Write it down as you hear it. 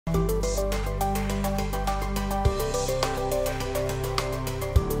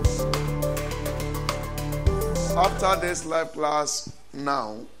after this life class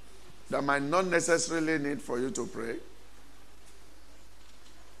now, that might not necessarily need for you to pray.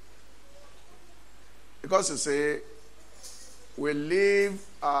 Because you say, we live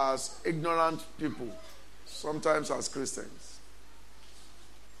as ignorant people, sometimes as Christians.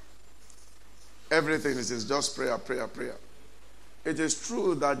 Everything is just prayer, prayer, prayer. It is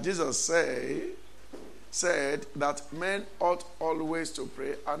true that Jesus said that men ought always to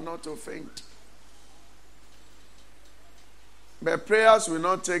pray and not to faint. But prayers will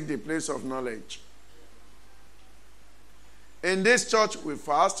not take the place of knowledge. In this church, we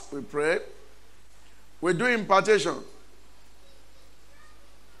fast, we pray, we do impartation.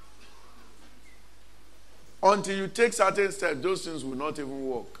 Until you take certain steps, those things will not even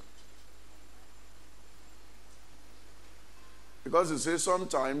work. Because you say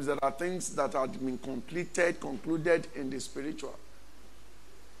sometimes there are things that have been concluded in the spiritual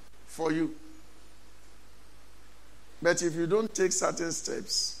for you. But if you don't take certain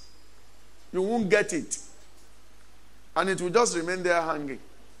steps, you won't get it. And it will just remain there hanging.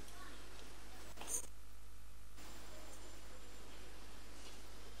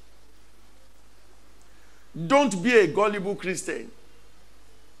 Don't be a gullible Christian.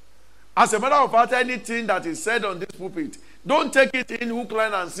 As a matter of fact, anything that is said on this pulpit, don't take it in hook,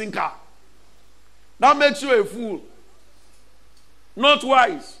 line, and sinker. That makes you a fool. Not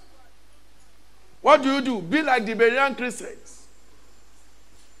wise. What do? Be like the Berean Christians.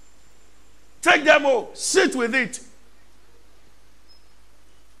 Take them all. Sit with it.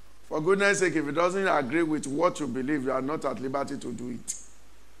 For goodness sake, if it doesn't agree with what you believe, you are not at liberty to do it.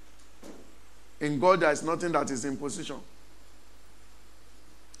 In God, there is nothing that is imposition.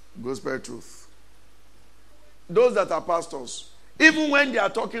 Gospel truth. Those that are pastors, even when they are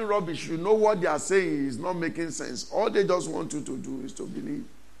talking rubbish, you know what they are saying is not making sense. All they just want you to do is to believe.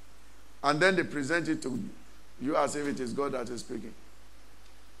 And then they present it to you as if it is God that is speaking.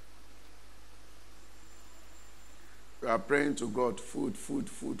 We are praying to God, food.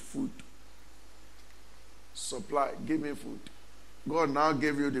 Supply, give me food. God now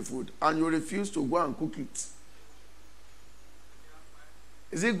gave you the food, and you refuse to go and cook it.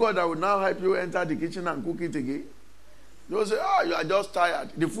 Is it God that will now help you enter the kitchen and cook it again? You say, you are just tired.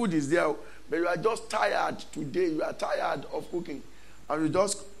 The food is there, but you are just tired today. You are tired of cooking. And you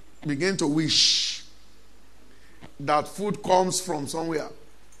just begin to wish that food comes from somewhere.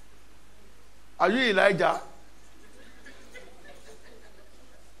 Are you Elijah?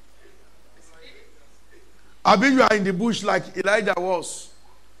 I mean, you are in the bush like Elijah was.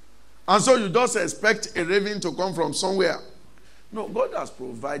 And so you just expect a raven to come from somewhere. No, God has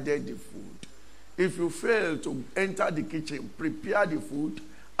provided the food. If you fail to enter the kitchen, prepare the food,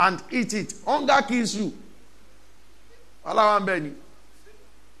 and eat it, hunger kills you.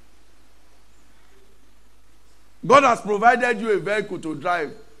 God has provided you a vehicle to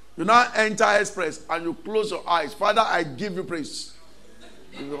drive. You now enter express and you close your eyes. Father, I give you praise.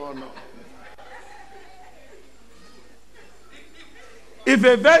 No. If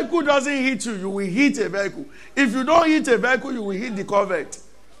a vehicle doesn't hit you, you will hit a vehicle. If you don't hit a vehicle, you will hit the Corvette.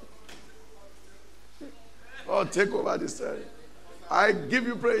 Oh, take over this time. I give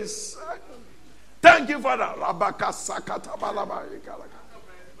you praise. Thank you, Father.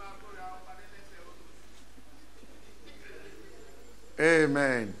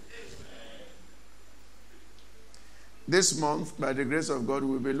 Amen. This month, by the grace of God,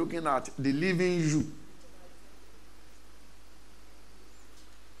 we'll be looking at the living you.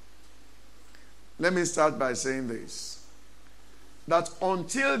 Let me start by saying this. That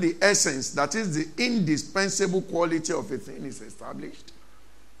until the essence, that is the indispensable quality of a thing, is established,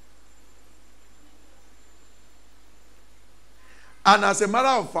 and as a matter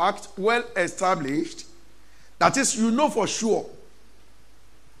of fact, well established, that is, you know for sure,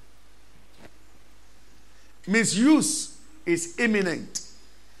 misuse is imminent,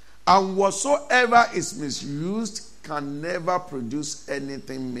 and whatsoever is misused can never produce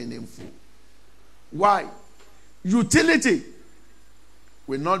anything meaningful. Why? Utility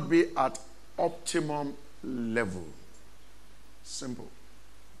will not be at optimum level. Simple.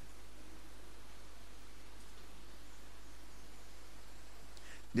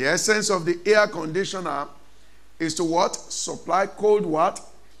 The essence of the air conditioner is to what? Supply cold what?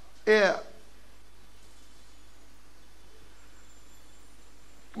 Air.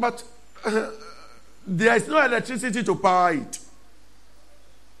 But there is no electricity to power it.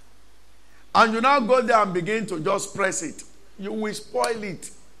 And you now go there and begin to just press it. You will spoil it.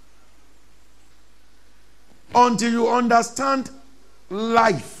 Until you understand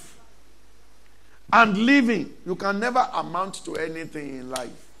life and living, you can never amount to anything in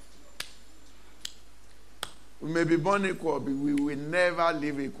life. We may be born equal, but we will never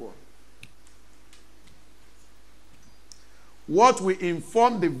live equal. What will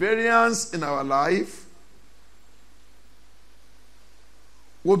inform the variance in our life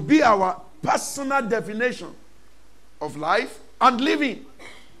will be our personal definition of life and living.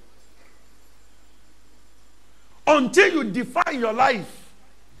 Until you define your life,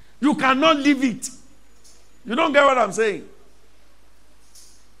 you cannot live it. You don't get what I'm saying?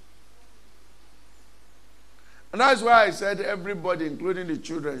 And that's why I said everybody, including the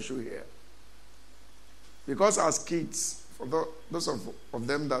children, should hear. Because as kids, for those of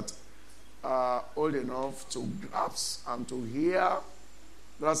them that are old enough to grasp and to hear,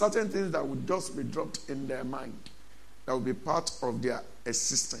 there are certain things that will just be dropped in their mind that will be part of their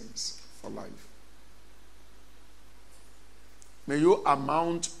existence for life. May you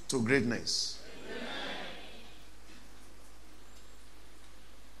amount to greatness. Amen.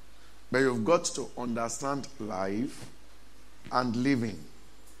 But you've got to understand life and living.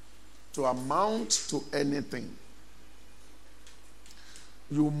 To amount to anything,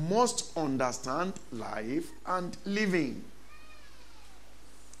 you must understand life and living.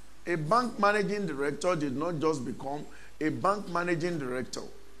 A bank managing director did not just become a bank managing director.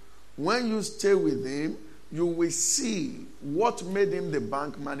 When you stay with him, you will see what made him the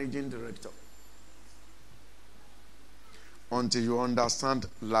bank managing director. Until you understand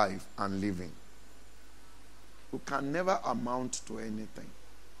life and living, you can never amount to anything.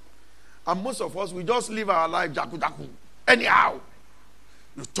 And most of us, we just live our life jaku anyhow.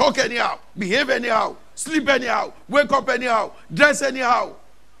 You talk anyhow, behave anyhow, sleep anyhow, wake up anyhow, dress anyhow,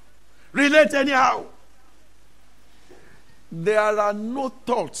 relate anyhow. There are no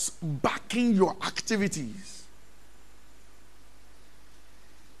thoughts backing your activities.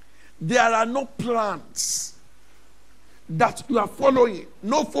 There are no plans that you are following.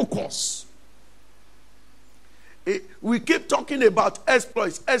 No focus. We keep talking about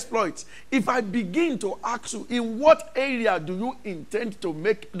exploits. If I begin to ask you, in what area do you intend to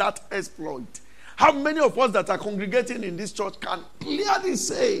make that exploit? How many of us that are congregating in this church can clearly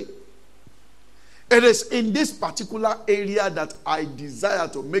say, it is in this particular area that I desire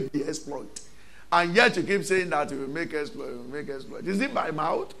to make the exploit? And yet you keep saying that you will make exploit. Is it by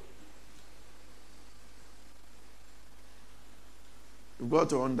mouth? You've got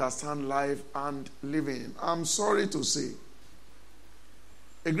to understand life and living. I'm sorry to say,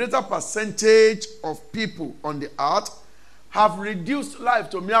 a greater percentage of people on the earth have reduced life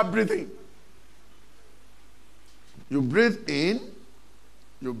to mere breathing. You breathe in,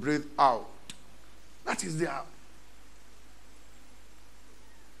 you breathe out. That is there.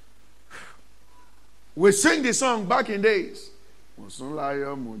 We sing the song back in days.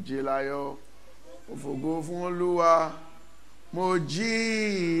 Mosunlayo, Mojilayo, Ofogo fun Oluwa,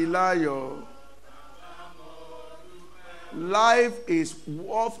 Mojilayo. Life is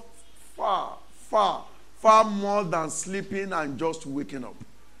worth far more than sleeping and just waking up.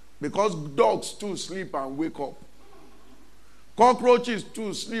 Because dogs too sleep and wake up. Cockroaches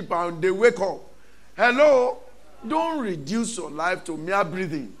too sleep and they wake up. Hello? Don't reduce your life to mere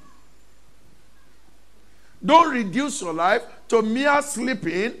breathing. Don't reduce your life to mere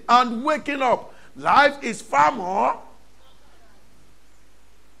sleeping and waking up. Life is far more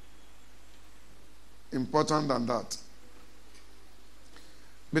important than that.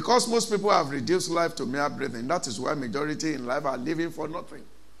 Because most people have reduced life to mere breathing, that is why majority in life are living for nothing.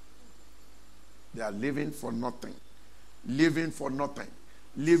 They are living for nothing. Living for nothing.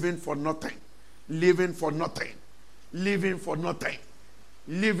 Living for nothing. Living for nothing. Living for nothing.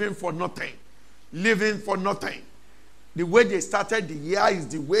 Living for nothing. Living for nothing. The way they started the year is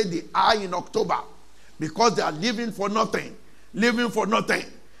the way they are in October. Because they are living for nothing. Living for nothing.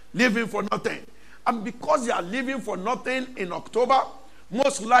 Living for nothing. And because they are living for nothing in October,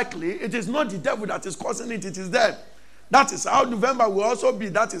 most likely it is not the devil that is causing it, it is them. That is how November will also be.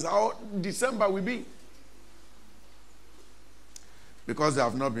 That is how December will be. Because they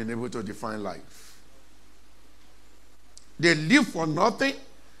have not been able to define life. They live for nothing,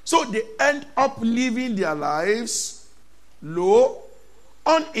 so they end up living their lives low,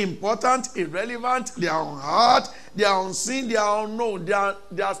 unimportant, irrelevant. They are unheard, they are unseen, they are unknown, they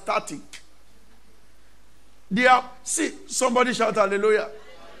are static. They are, see, somebody shout hallelujah.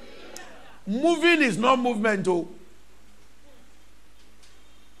 Moving is not movement, though.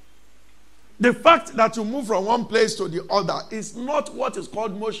 The fact that you move from one place to the other is not what is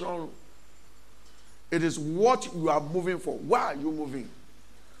called motion. It is what you are moving for. Where are you moving?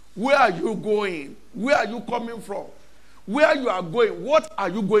 Where are you going? Where are you coming from? Where you are going, what are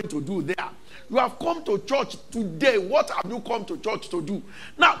you going to do there? You have come to church today. What have you come to church to do?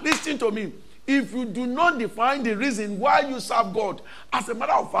 Now, listen to me. If you do not define the reason why you serve God, as a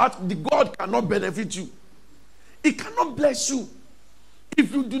matter of fact, the God cannot benefit you. It cannot bless you.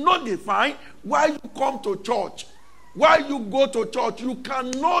 If you do not define why you come to church, why you go to church, you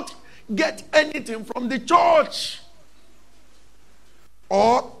cannot get anything from the church.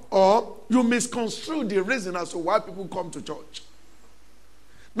 Or you misconstrue the reason as to why people come to church.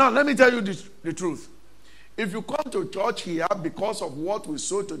 Now, let me tell you the truth. If you come to church here because of what we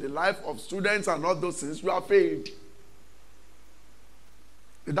sow to the life of students and all those things, you are failed.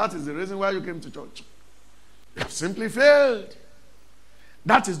 That is the reason why you came to church. You have simply failed.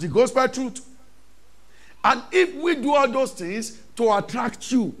 That is the gospel truth. And if we do all those things to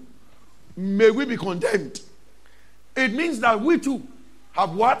attract you, may we be condemned. It means that we too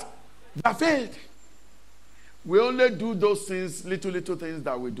have what? We have failed. We only do those things, little things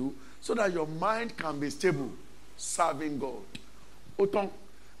that we do, so that your mind can be stable, serving God.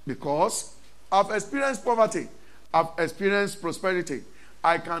 Because I've experienced poverty, I've experienced prosperity.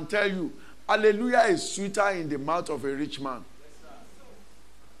 I can tell you, hallelujah is sweeter in the mouth of a rich man.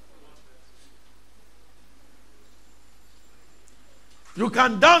 You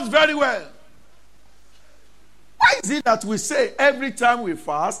can dance very well. Why is it that we say every time we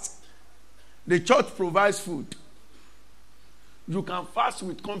fast, the church provides food? You can fast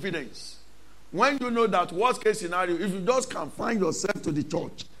with confidence. When you know that worst case scenario, if you just confine yourself to the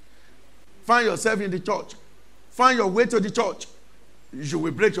church, find yourself in the church, find your way to the church, you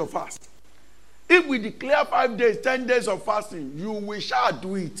will break your fast. If we declare 5 days, 10 days of fasting, you will shall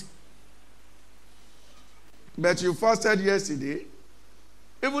do it. But you fasted yesterday.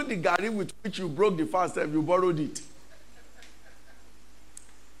 Even the garri with which you broke the fast, you borrowed it.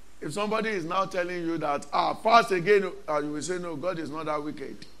 If somebody is now telling you that, fast again, you will say, no, God is not that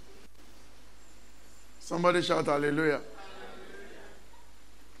wicked. Somebody shout hallelujah. Hallelujah.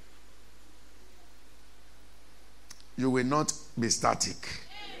 You will not be static.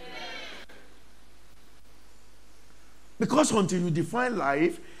 Amen. Because until you define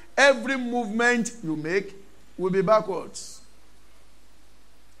life, every movement you make will be backwards.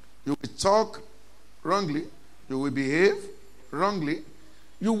 You will talk wrongly. You will behave wrongly.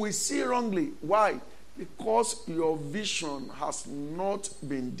 You will see wrongly. Why? Because your vision has not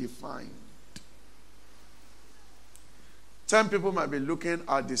been defined. 10 people might be looking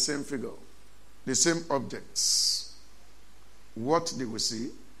at the same figure, the same objects. What they will see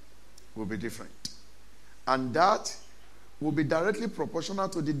will be different. And that will be directly proportional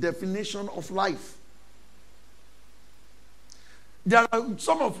to the definition of life. There are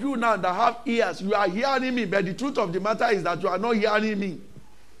some of you now that have ears. You are hearing me, but the truth of the matter is that you are not hearing me.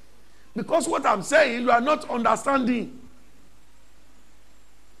 Because what I'm saying, you are not understanding.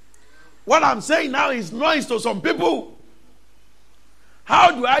 What I'm saying now is noise to some people.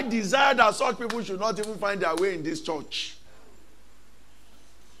 How do I desire that such people should not even find their way in this church?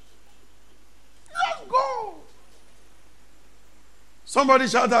 Let's go. Somebody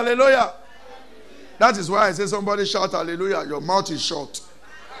shout hallelujah. That is why I say somebody shout hallelujah. Your mouth is shut.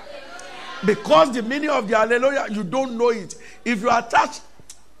 Because the meaning of the hallelujah, you don't know it. If you attach,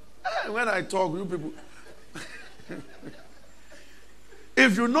 when I talk, you people,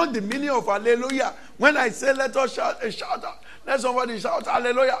 if you know the meaning of hallelujah, when I say let us shout, let somebody shout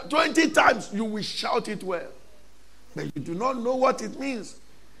hallelujah 20 times, you will shout it well. But you do not know what it means.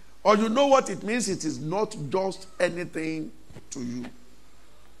 Or you know what it means, it is not just anything to you.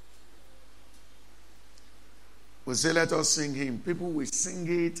 We say, let us sing him. People will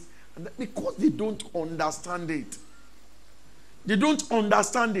sing it because they don't understand it. They don't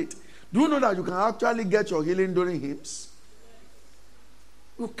understand it. Do you know that you can actually get your healing during hymns?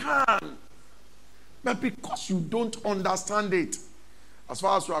 You can. But because you don't understand it, as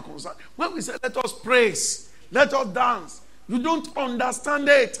far as you are concerned, when we say, let us praise, let us dance, you don't understand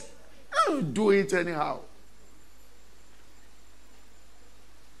it. You do it anyhow.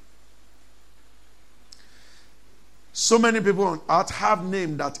 So many people on earth have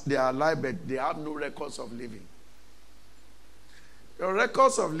named that they are alive, but they have no records of living. Your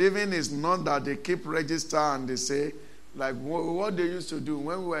records of living is not that they keep register and they say, like what they used to do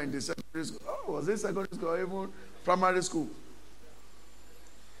when we were in the secondary school. Oh, was it secondary school or even primary school?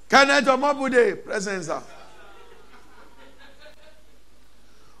 Kenneth Omobude, present, sir.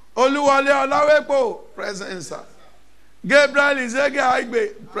 Oluwale Olawepo, present, sir. Gabriel Izege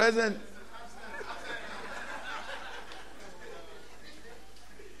Aigbe, present.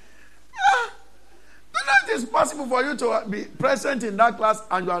 It is possible for you to be present in that class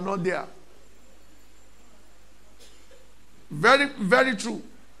and you are not there. Very, very true.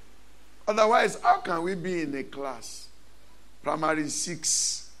 Otherwise, how can we be in a class, primary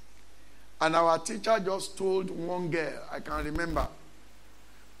 6, And our teacher just told one girl, I can remember,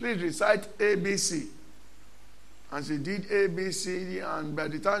 please recite ABC. And she did ABC, and by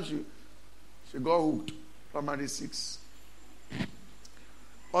the time she got hooked, primary 6.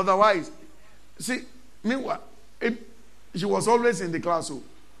 Otherwise, see, meanwhile, she was always in the classroom.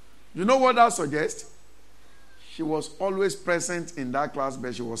 You know what that suggests? She was always present in that class,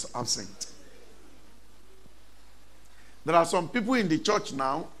 but she was absent. There are some people in the church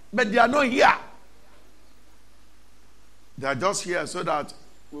now, but they are not here. They are just here so that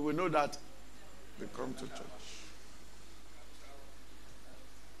we will know that they come to church.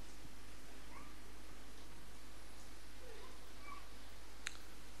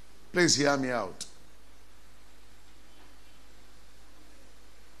 Please hear me out.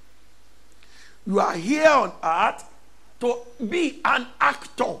 You are here on earth to be an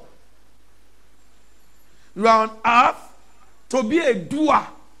actor. You are on earth to be a doer.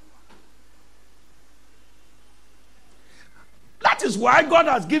 That is why God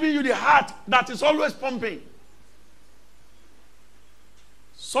has given you the heart that is always pumping.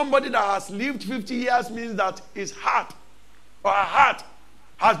 Somebody that has lived 50 years means that his heart or her heart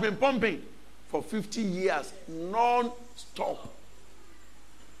has been pumping for 50 years, non-stop.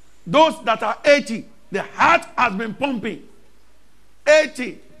 Those that are 80, the heart has been pumping.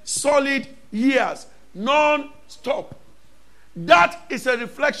 80 solid years, non-stop. That is a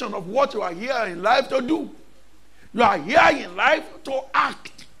reflection of what you are here in life to do. You are here in life to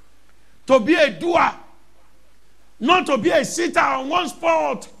act, to be a doer, not to be a sitter on one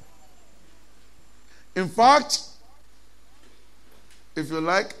spot. In fact, if you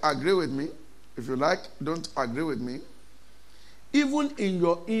like, agree with me. If you like, don't agree with me. Even in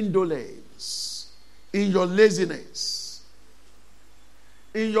your indolence, in your laziness,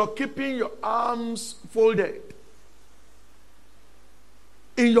 in your keeping your arms folded,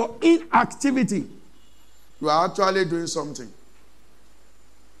 in your inactivity, you are actually doing something.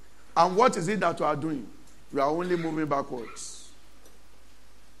 And what is it that you are doing? You are only moving backwards.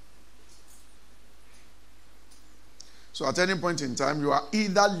 So at any point in time, you are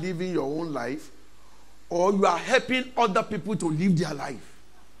either living your own life or you are helping other people to live their life.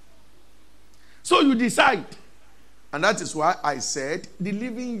 So you decide. And that is why I said, the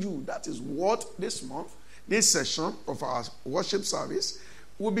living you, that is what this month, this session of our worship service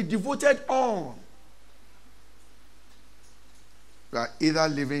will be devoted on. You are either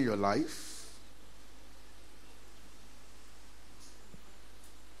living your life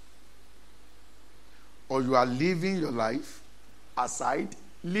or you are living your life aside,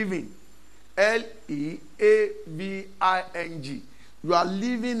 living. L-E-A-V-I-N-G. You are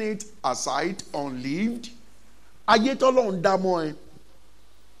living it aside, unlived.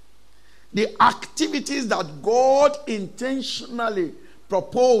 The activities that God intentionally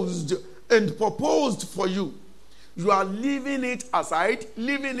proposed for you. You are living it aside,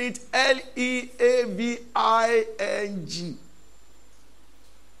 living it L-E-A-V-I-N-G.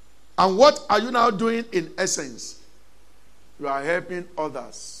 And what are you now doing in essence? You are helping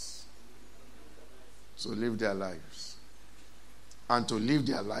others to live their lives and to live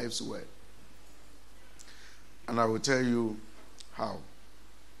their lives well. And I will tell you how.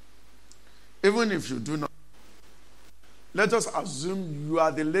 Even if you do not, let us assume you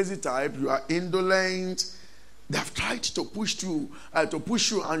are the lazy type, you are indolent. They have tried to push you, and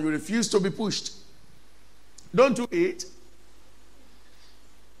you refuse to be pushed. Don't you eat?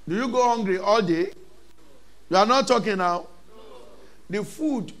 Do you go hungry all day? You are not talking now. The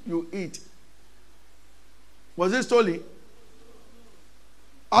food you eat, was it stolen?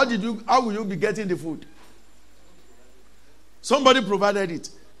 How will you be getting the food? Somebody provided it.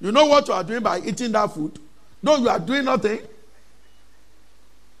 You know what you are doing by eating that food? No, you are doing nothing.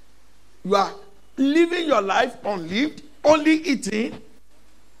 You are living your life unlived, only eating,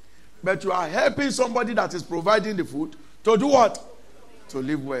 but you are helping somebody that is providing the food to do what? To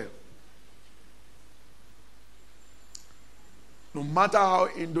live well. No matter how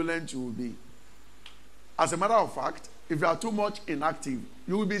indolent you will be. As a matter of fact, if you are too much inactive,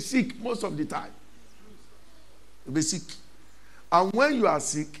 you will be sick most of the time. You'll be sick. And when you are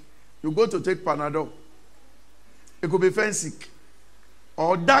sick, you go to take Panadol. It could be Fensic.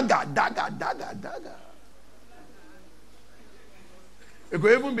 Or dagger. It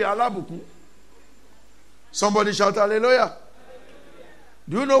could even be Alabuku. Somebody shout hallelujah.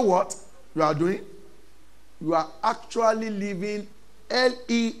 Do you know what you are doing? You are actually living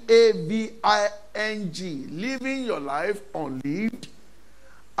L-E-A-V-I-N-G. Living your life unlived.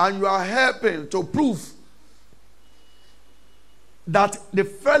 And you are helping to prove that the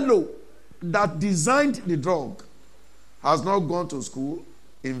fellow that designed the drug has not gone to school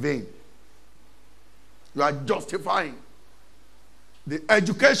in vain. You are justifying the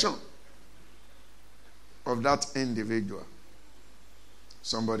education of that individual.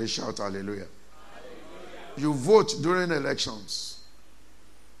 Somebody shout hallelujah. You vote during elections.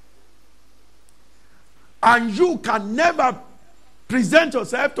 And you can never present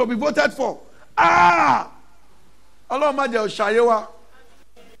yourself to be voted for. Allah Majal Shayewa.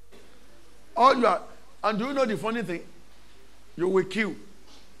 All you are, and do you know the funny thing? You will queue.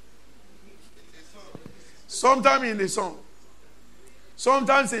 Sometimes in the sun,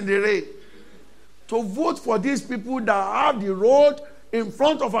 sometimes in the rain, to vote for these people that have the road in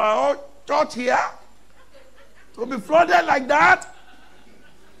front of our church here, to be flooded like that.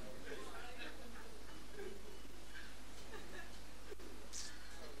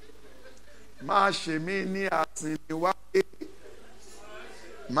 Má ṣe mí ní àsìnwáyé,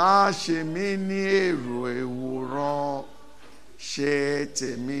 má ṣe mí ní èrò èwòrán, ṣe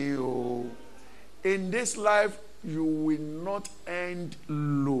tèmi o. In this life, you will not end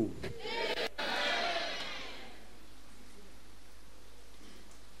low.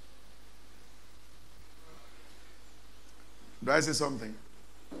 Do I say something?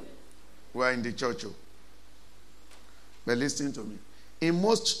 We are in the church. But listen to me. In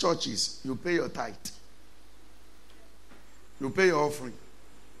most churches, you pay your tithe. You pay your offering.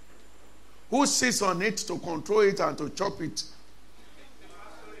 Who sits on it to control it and to chop it?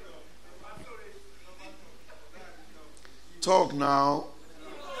 Talk now.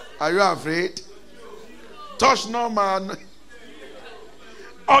 Are you afraid? Touch no man.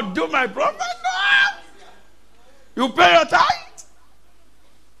 Or do my prophet? No. You pay your tithe.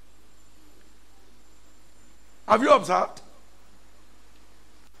 Have you observed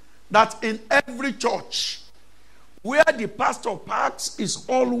that in every church where the pastor parks is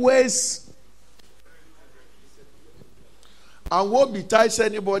always, and won't be ties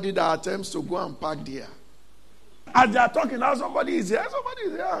anybody that attempts to go and park there? As they are talking, now somebody is here, somebody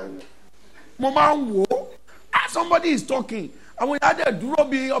is here. Mama, somebody is talking. And when you had a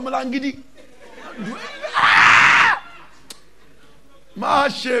drobi omalangidi, ma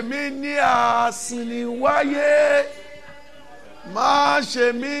shemini asiniwaye, ma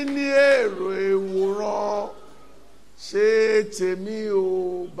shemini ero she temi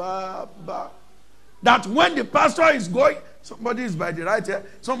o baba. That when the pastor is going, somebody is by the right here,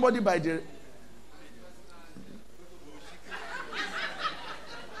 somebody by the.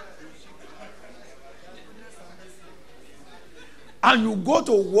 And you go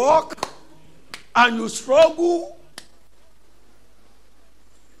to work and you struggle.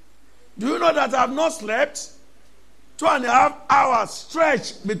 Do you know that I have not slept? 2.5 hours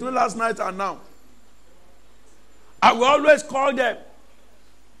stretch between last night and now. I will always call them.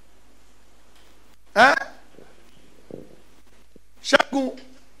 Ṣẹ́gun,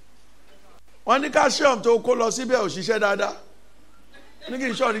 wọ́n ní ká ṣe ọ̀n tó kó lọ síbẹ̀ òṣìṣẹ́ dáadáa. Ní kí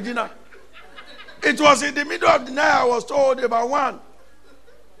n ṣe original. It was in the middle of the night I was told about one.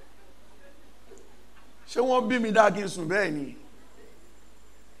 Ṣé wọ́n bí mi dá kí n sùn bẹ́ẹ̀ ni?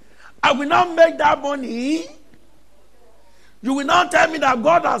 I will not make that money. You will not tell me that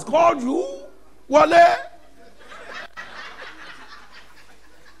God has called you. Wọlé.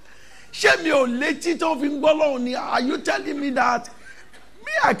 Ṣé mi ò létí tó fi ń gbọ́ lọ́hùn ni? Are you telling me that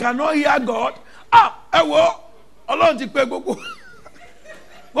me I cannot hear God? Ẹ wo, Ọlọ́run ti pè gbogbo.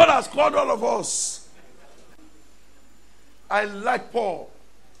 God has called all of us. I like Paul.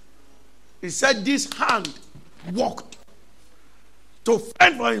 He said this hand walked to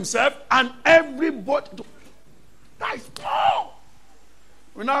fend for himself and everybody. That is Paul.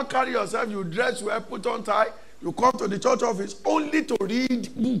 You now carry yourself, you dress well, put on tie, you come to the church office only to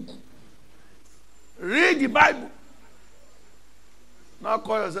read book. Read the Bible. Now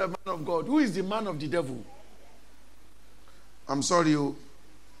call yourself man of God. Who is the man of the devil? I'm sorry,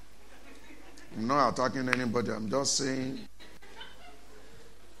 I'm not attacking anybody. I'm just saying.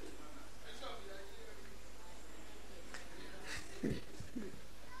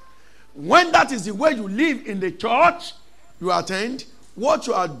 When that is the way you live in the church you attend, what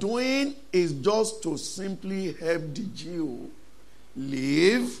you are doing is just to simply help the Jew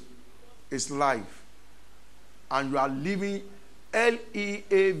live his life. And you are living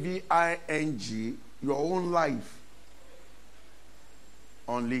Leaving your own life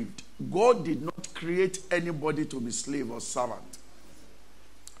unlived. God did not create anybody to be slave or servant.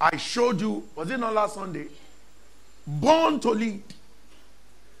 I showed you, was it not last Sunday? Born to lead.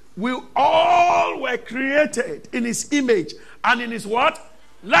 We all were created in his image and in his what?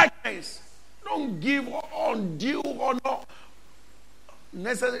 Likeness. Don't give undue honor.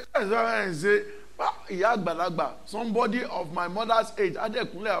 Necessary. Somebody of my mother's age,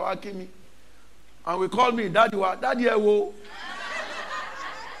 Adekunle Awakimi, and will call me, Daddy, what? Daddy, wo.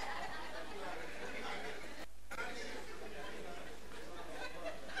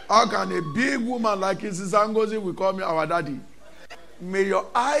 How can a big woman like Mrs. Ngozi will call me our daddy? May your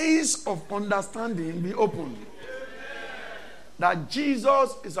eyes of understanding be opened. That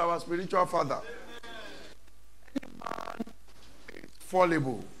Jesus is our spiritual father. Any man is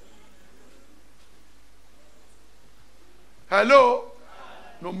fallible. Hello?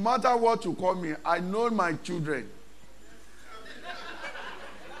 No matter what you call me, I know my children.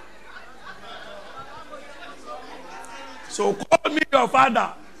 So call me your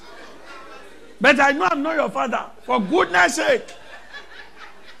father. But I know I'm not your father. For goodness sake.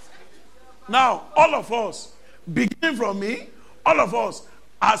 Now, all of us, beginning from me, all of us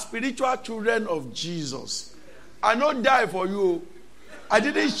are spiritual children of Jesus. I don't die for you. I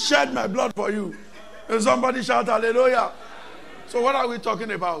didn't shed my blood for you. And somebody shout hallelujah. So what are we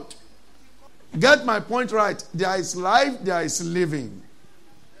talking about? Get my point right. There is life, there is living.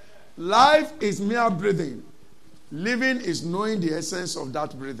 Life is mere breathing. Living is knowing the essence of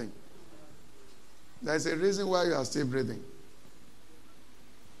that breathing. There is a reason why you are still breathing.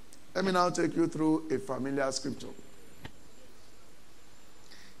 Let me now take you through a familiar scripture.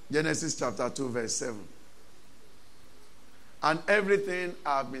 Genesis chapter 2 verse 7. And everything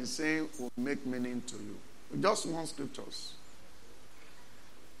I've been saying will make meaning to you. Just one scriptures.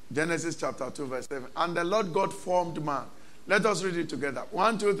 Genesis chapter 2 verse 7. And the Lord God formed man. Let us read it together.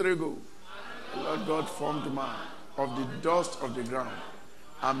 1, 2, 3, go. The Lord God formed man of the dust of the ground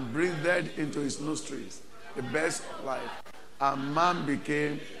and breathed into his nostrils the breath of life. And man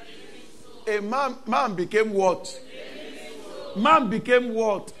became man became what? Man became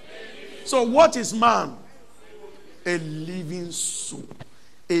what? So what is man? A living soul.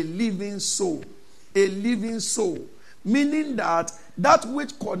 A living soul. A living soul. Meaning that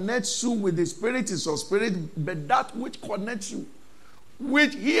which connects you with the spirit is your spirit, but that which connects you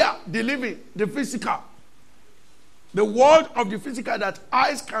with here, the living, the physical, the world of the physical that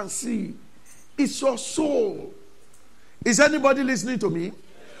eyes can see, is your soul. Is anybody listening to me?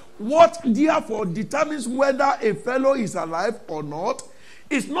 What therefore determines whether a fellow is alive or not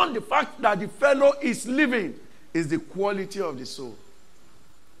is not the fact that the fellow is living, it's the quality of the soul.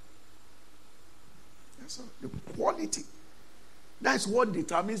 Yes, sir. The quality. That's what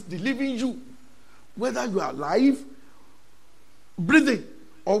determines the living you. Whether you are alive, breathing,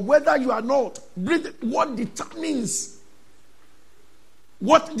 or whether you are not breathing. What determines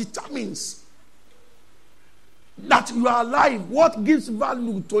that you are alive? What gives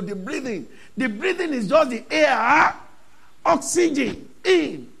value to the breathing? The breathing is just the air, oxygen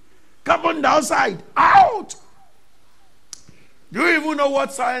in, carbon dioxide out. Do you even know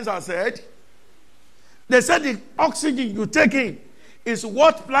what science has said? They said the oxygen you take in is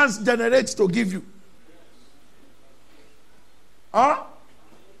what plants generate to give you. Huh?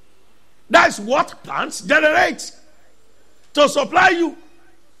 That's what plants generate to supply you.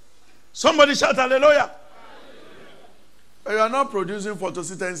 Somebody shout hallelujah. But you are not producing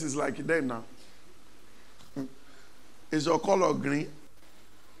photosynthesis like them now. Is your color green?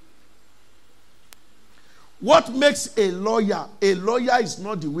 What makes a lawyer? A lawyer is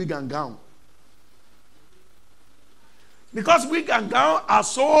not the wig and gown. Because wig and gown are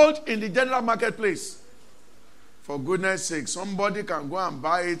sold in the general marketplace. For goodness sake, somebody can go and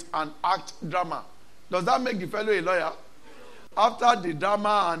buy it and act drama. Does that make the fellow a lawyer? After the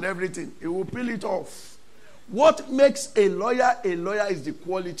drama and everything, he will peel it off. What makes a lawyer is the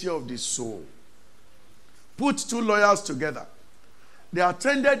quality of the soul. Put two lawyers together. They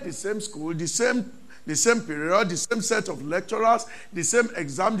attended the same school, the same period, the same set of lecturers, the same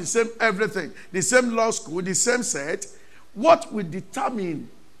exam, the same everything, the same law school, the same set. What will determine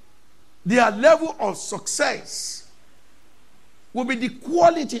their level of success will be the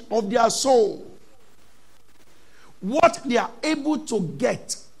quality of their soul. What they are able to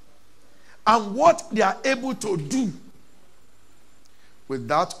get and what they are able to do with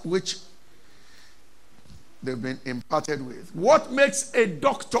that which they've been imparted with. What makes a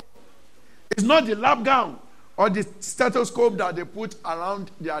doctor is not the lab gown or the stethoscope that they put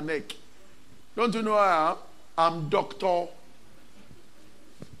around their neck. Don't you know I am? I'm doctor.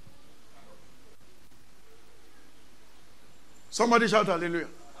 Somebody shout hallelujah.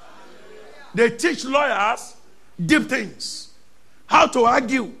 They teach lawyers deep things. How to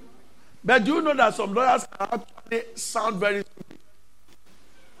argue. But do you know that some lawyers actually sound very stupid?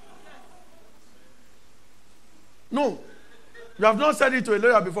 No. You have not said it to a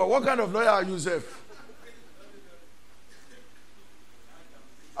lawyer before. What kind of lawyer are you, Zeph?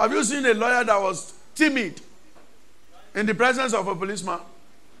 Have you seen a lawyer that was timid in the presence of a policeman?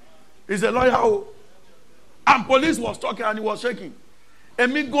 He's a lawyer. Oh. And police was talking and he was shaking.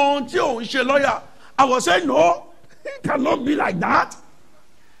 Emi gan tí òun ṣe lawyer. I was saying, no, it cannot be like that.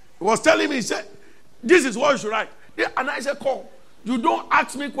 He was telling me, he said, this is what you should write. And I said, come. You don't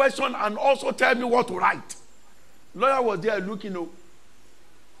ask me questions and also tell me what to write. Lawyer was there looking. Oh.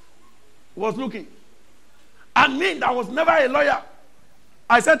 He was looking. And me, that was never a lawyer.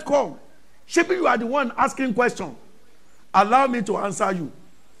 I said, come. Maybe you are the one asking questions. Allow me to answer you.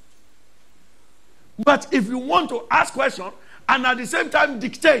 But if you want to ask questions and at the same time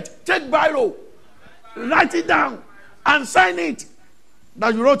dictate, take biro, write it down, and sign it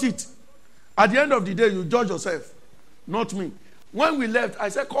that you wrote it. At the end of the day, you judge yourself, not me. When we left, I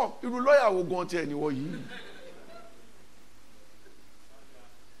said, come, if the lawyer will go on to anyone.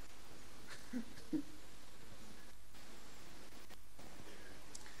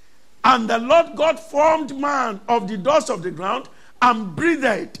 And the Lord God formed man of the dust of the ground and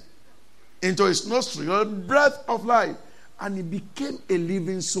breathed into his nostril breath of life, and he became a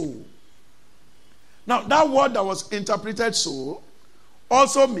living soul. Now, that word that was interpreted soul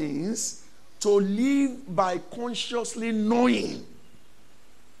also means to live by consciously knowing.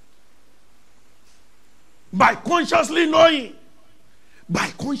 By consciously knowing.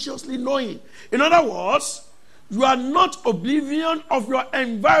 By consciously knowing. In other words, you are not oblivion of your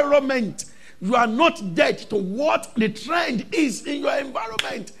environment. You are not dead to what the trend is in your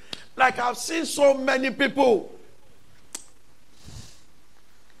environment. Like I've seen so many people.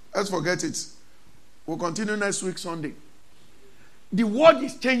 Let's forget it. We'll continue next week Sunday. The world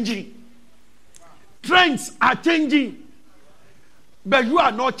is changing. Trends are changing. But you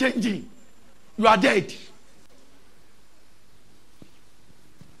are not changing. You are dead.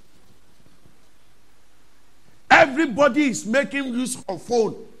 Everybody is making use of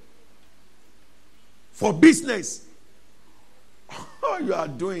phone for business. How you are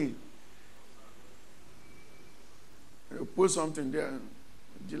doing? You put something there.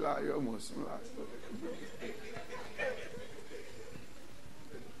 July almost.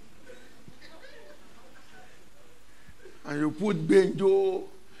 And you put Benjo.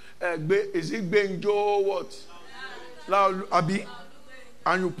 Is it Benjo what? Abi?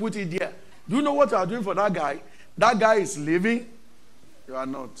 And you put it there. Do you know what you are doing for that guy? That guy is living. You are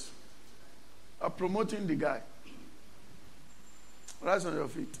not. You are promoting the guy. Rise on your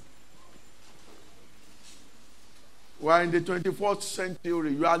feet. We are in the 24th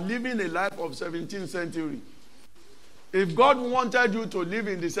century. You are living a life of 17th century. If God wanted you to live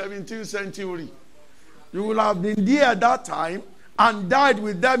in the 17th century, you will have been there at that time and died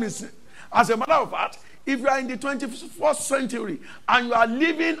with them. As a matter of fact, if you are in the 21st century and you are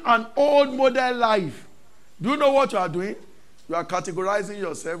living an old model life, do you know what you are doing? You are categorizing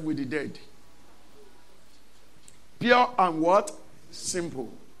yourself with the dead. Pure and what?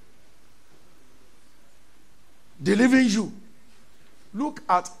 Simple. Delivering you. Look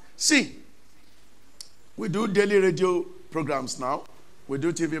at, see, we do daily radio programs now. We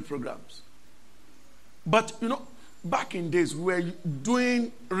do TV programs. But, you know, back in days, we were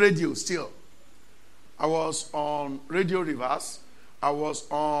doing radio still. I was on Radio Reverse. I was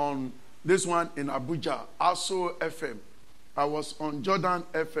on this one in Abuja, ASO FM. I was on Jordan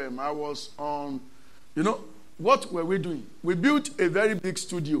FM. I was on, you know, what were we doing? We built a very big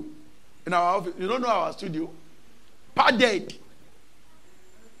studio in our office. You don't know our studio? Padded.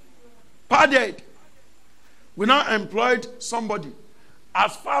 We now employed somebody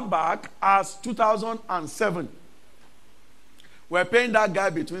as far back as 2007. We're paying that guy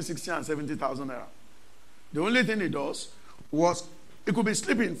between 60 and 70,000 naira. The only thing he does was, he could be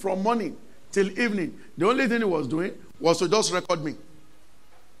sleeping from morning till evening. The only thing he was doing was to just record me.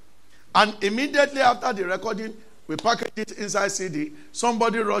 And immediately after the recording, we package it inside CD.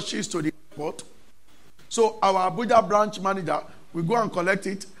 Somebody rushes to the airport. So our Abuja branch manager will go and collect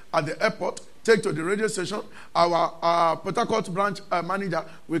it at the airport, take to the radio station. Our Port Harcourt branch manager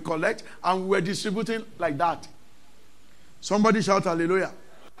will collect, and we're distributing like that. Somebody shout hallelujah.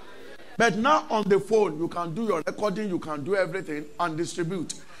 But now on the phone, you can do your recording, you can do everything and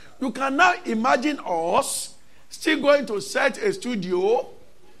distribute. You can now imagine us still going to set a studio,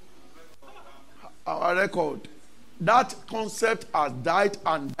 our record. That concept has died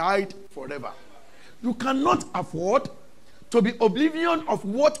and died forever. You cannot afford to be oblivion of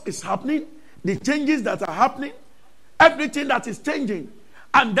what is happening, the changes that are happening, everything that is changing.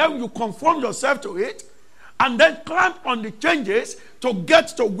 And then you conform yourself to it, and then climb on the changes to get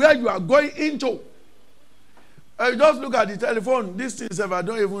to where you are going into. You just look at the telephone. These things, if I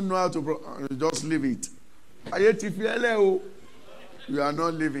don't even know how to, just leave it. You are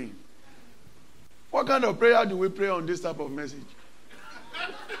not living. What kind of prayer do we pray on this type of message?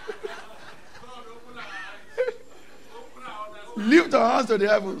 Lift our hands to the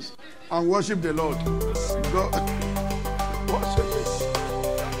heavens and worship the Lord. God.